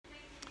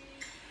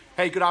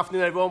Hey, good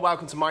afternoon, everyone.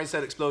 Welcome to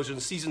Mindset Explosion,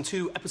 Season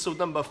 2, Episode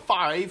number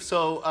 5.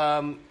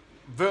 So,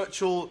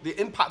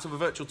 the impact of a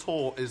virtual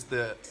tour is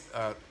the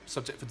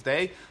subject for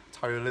today.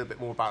 I'll tell you a little bit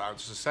more about that in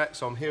just a sec.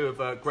 So I'm here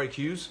with Greg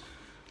Hughes.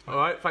 All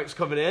right, thanks for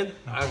coming in.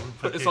 I'll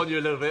put this on you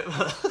a little bit.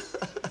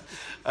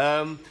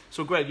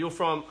 So, Greg, you're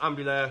from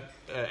Ambulair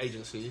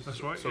Agency.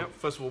 That's right, So, yep.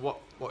 First of all,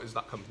 what is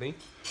that company?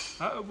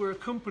 We're a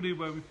company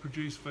where we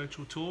produce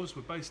virtual tours.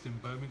 We're based in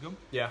Birmingham.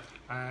 Yeah.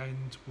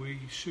 And we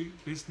shoot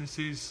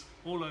businesses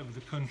all over the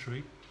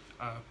country,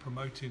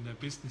 promoting their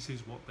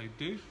businesses, what they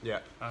do, Yeah.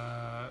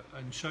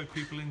 and show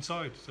people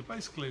inside. So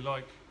basically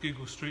like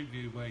Google Street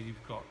View, where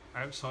you've got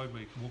outside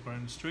where you can walk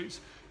around the streets,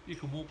 you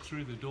can walk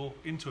through the door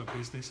into a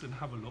business and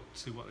have a look to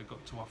see what they've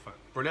got to offer.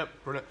 Brilliant.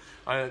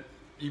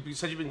 You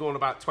said you've been going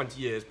about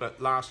 20 years,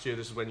 but last year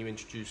this is when you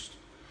introduced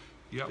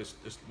this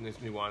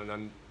new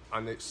one,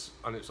 and it's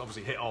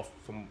obviously hit off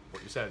from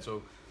what you said.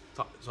 So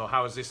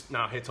how has this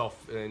now hit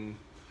off in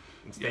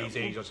today's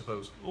age, I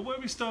suppose? Well, where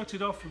we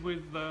started off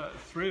with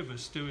 3 of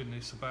us doing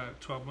this about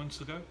 12 months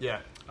ago.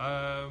 Yeah.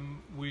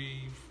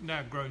 We've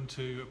now grown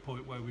to a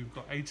point where we've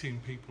got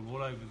 18 people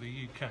all over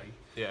the UK.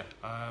 Yeah.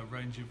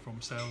 Ranging from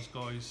sales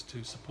guys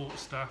to support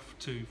staff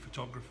to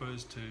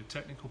photographers to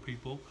technical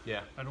people.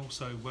 Yeah. And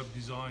also web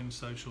design,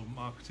 social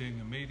marketing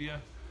and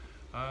media.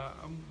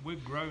 And we're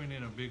growing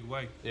in a big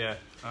way. Yeah.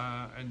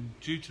 And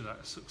due to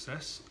that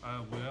success,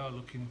 we are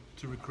looking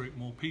to recruit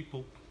more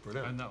people.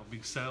 Brilliant. And that'll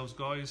be sales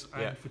guys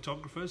and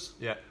photographers.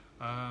 Yeah.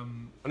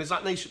 And is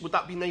that would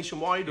that be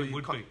nationwide? Or it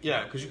would be.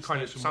 Yeah, because you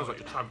kind of sounds like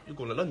you're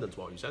going to London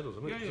tomorrow. You said, or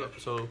something. Yeah.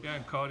 So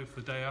and Cardiff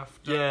the day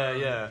after.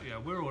 Yeah. Yeah,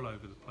 we're all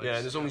over the place. Yeah,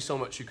 and there's only so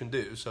much you can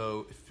do.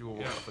 So if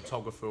you're a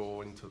photographer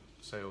or into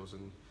sales,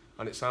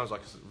 and it sounds like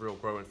it's a real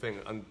growing thing.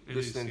 And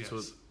listening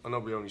to, I know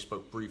we only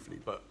spoke briefly,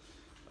 but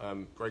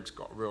Greg's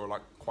got a real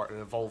quite an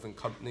evolving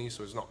company.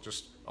 So it's not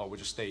just we'll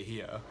just stay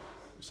here.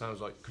 It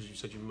sounds like, because you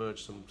said you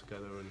merged them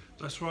together. And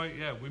that's right,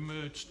 yeah. We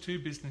merged 2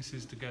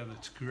 businesses together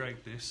to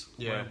create this.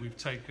 Yeah. Where we've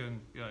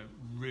taken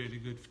really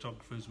good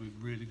photographers with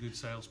really good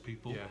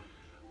salespeople,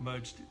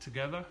 merged it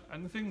together.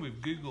 And the thing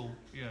with Google,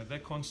 they're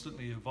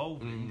constantly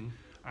evolving.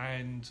 Mm-hmm.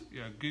 And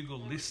Google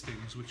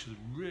listings, which is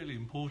really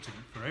important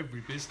for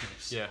every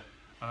business,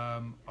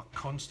 are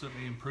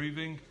constantly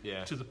improving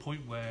to the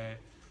point where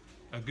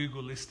a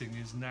Google listing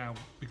is now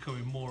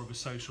becoming more of a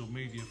social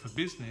media for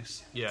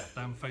business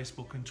than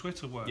Facebook and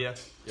Twitter were.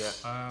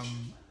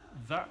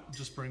 That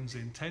just brings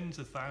in tens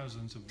of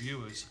thousands of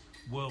viewers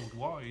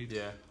worldwide,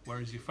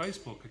 whereas your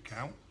Facebook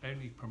account,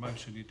 any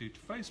promotion you do to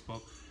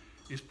Facebook,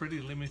 is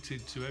pretty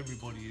limited to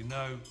everybody you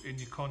know in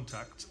your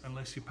contacts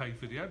unless you pay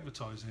for the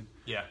advertising.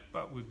 Yeah.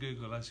 But with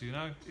Google, as you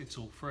know, it's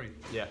all free.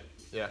 Yeah.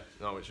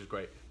 No, which is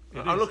great.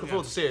 I'm looking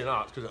forward to seeing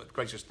that, because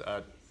Greg just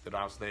did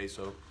ours today,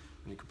 so...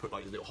 And you can put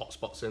little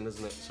hotspots in,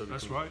 isn't it? So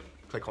that's right.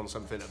 Click on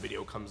something, a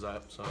video comes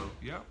up. So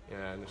yeah,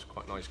 and it's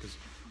quite nice, because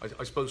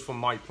I suppose from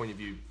my point of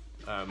view,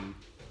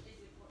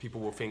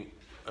 people will think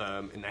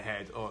in their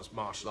head, it's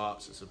martial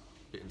arts, it's a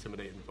bit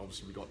intimidating.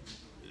 Obviously,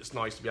 it's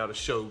nice to be able to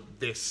show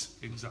this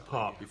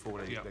part before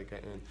they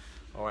get in.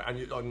 All right, and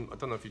I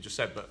don't know if you just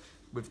said, but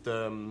with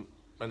when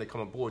they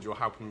come on board, you're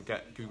helping them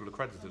get Google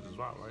accredited as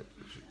well, right?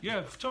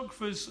 Yeah,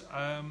 photographers.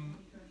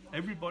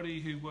 Everybody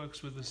who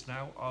works with us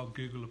now are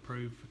Google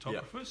approved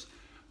photographers.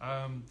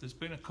 There's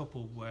been a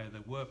couple where they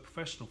were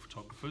professional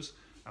photographers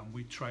and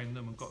we trained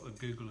them and got them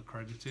Google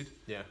accredited.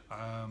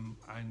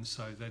 And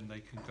so then they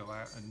can go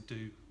out and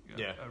do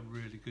a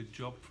really good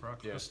job for our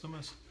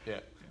customers.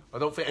 I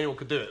don't think anyone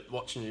could do it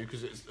watching you,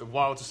 because it's a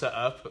while to set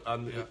up,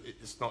 and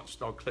it's not just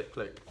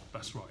click.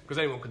 That's right. Because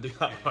anyone can do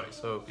that, right?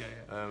 So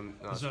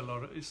there's a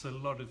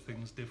lot of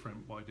things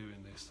different by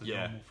doing this than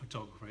normal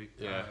photography.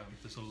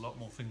 There's a lot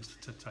more things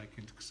to take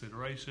into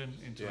consideration,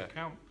 into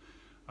account.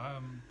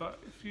 But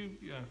if you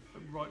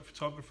a right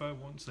photographer,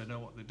 once they know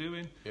what they're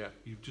doing,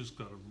 you've just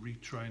got to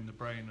retrain the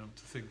brain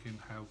onto thinking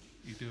how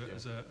you do it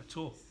as a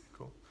tour.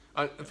 Cool.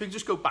 And if you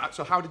just go back,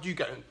 so how did you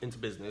get into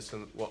business,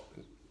 and what?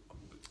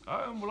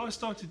 Well, I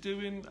started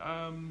doing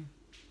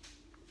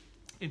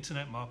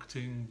internet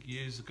marketing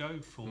years ago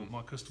for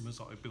my customers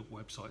that I built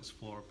websites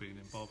for. I've been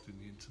involved in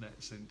the internet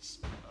since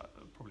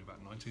probably about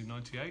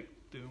 1998,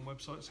 doing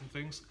websites and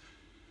things.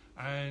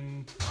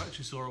 And I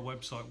actually saw a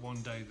website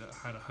one day that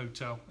had a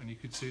hotel, and you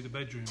could see the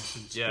bedrooms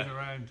and spin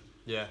around.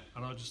 Yeah.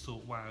 And I just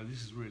thought, wow,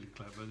 this is really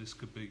clever. This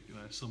could be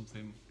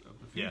something of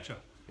the future.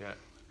 Yeah.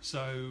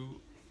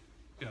 So...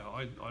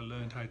 I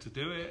learned how to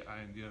do it,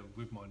 and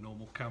with my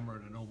normal camera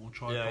and a normal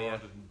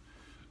tripod, and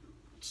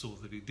saw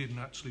that it didn't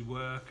actually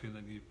work, and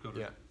then you've got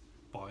to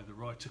buy the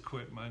right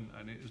equipment,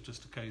 and it was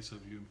just a case of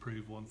you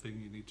improve one thing,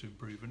 you need to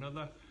improve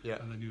another,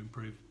 and then you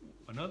improve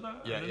another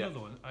and another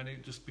one, and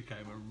it just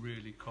became a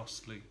really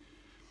costly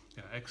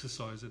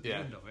exercise at the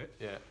end of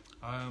it.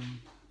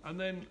 And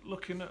then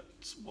looking at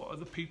what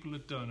other people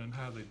had done and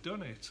how they'd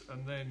done it,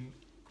 and then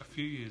a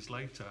few years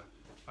later,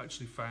 I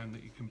actually found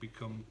that you can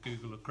become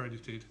Google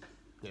accredited.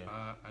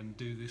 And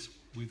do this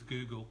with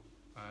Google,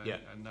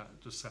 and that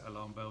just set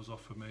alarm bells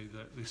off for me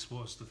that this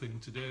was the thing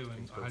to do,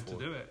 and I had to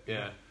do it.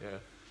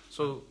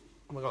 So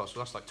Oh my gosh, so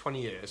that's like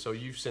 20 years. So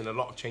you've seen a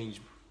lot of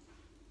change,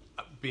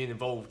 being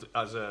involved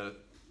as a,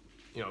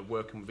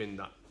 working within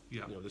that,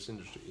 this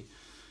industry.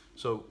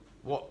 So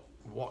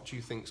what do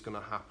you think is going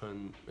to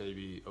happen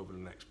maybe over the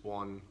next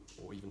 1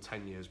 or even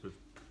 10 years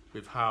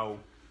with how?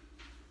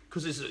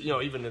 Because it's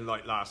even in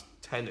like last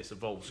 10, it's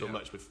evolved so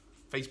much. With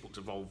Facebook's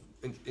evolved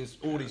in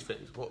all these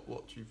things. What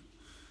do you?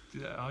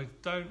 Yeah, I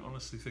don't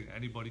honestly think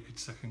anybody could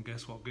second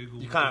guess what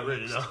Google. You can't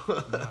really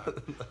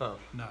know.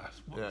 No.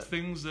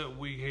 Things that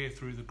we hear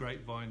through the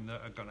grapevine that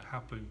are going to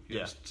happen,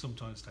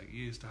 sometimes take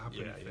years to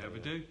happen if they ever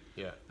do.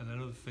 Yeah. And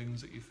then other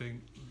things that you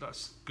think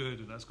that's good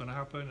and that's going to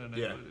happen, and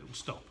then it will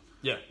stop.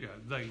 Yeah. Yeah.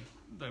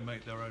 They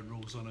make their own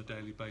rules on a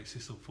daily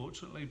basis,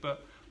 unfortunately.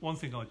 But one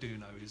thing I do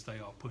know is they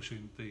are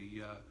pushing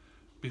the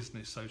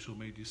business social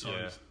media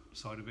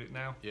side of it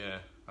now. Yeah.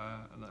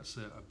 And that's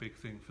a big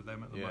thing for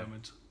them at the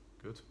moment.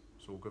 Good.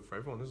 It's all good for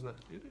everyone, isn't it?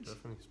 It is.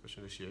 Definitely,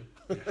 especially this year.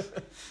 Yes.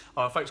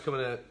 Thanks for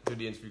coming to do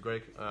the interview,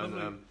 Greg.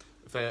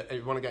 If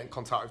you want to get in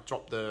contact,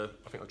 I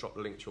think I'll drop the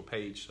link to your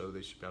page, so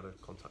they should be able to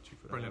contact you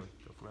for that. Brilliant.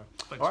 Go from there.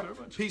 Thanks very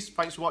much. Peace.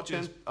 Thanks for watching.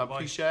 Cheers.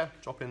 Please share.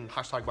 Drop in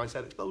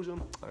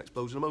 #MindsetExplosion and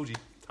explosion emoji.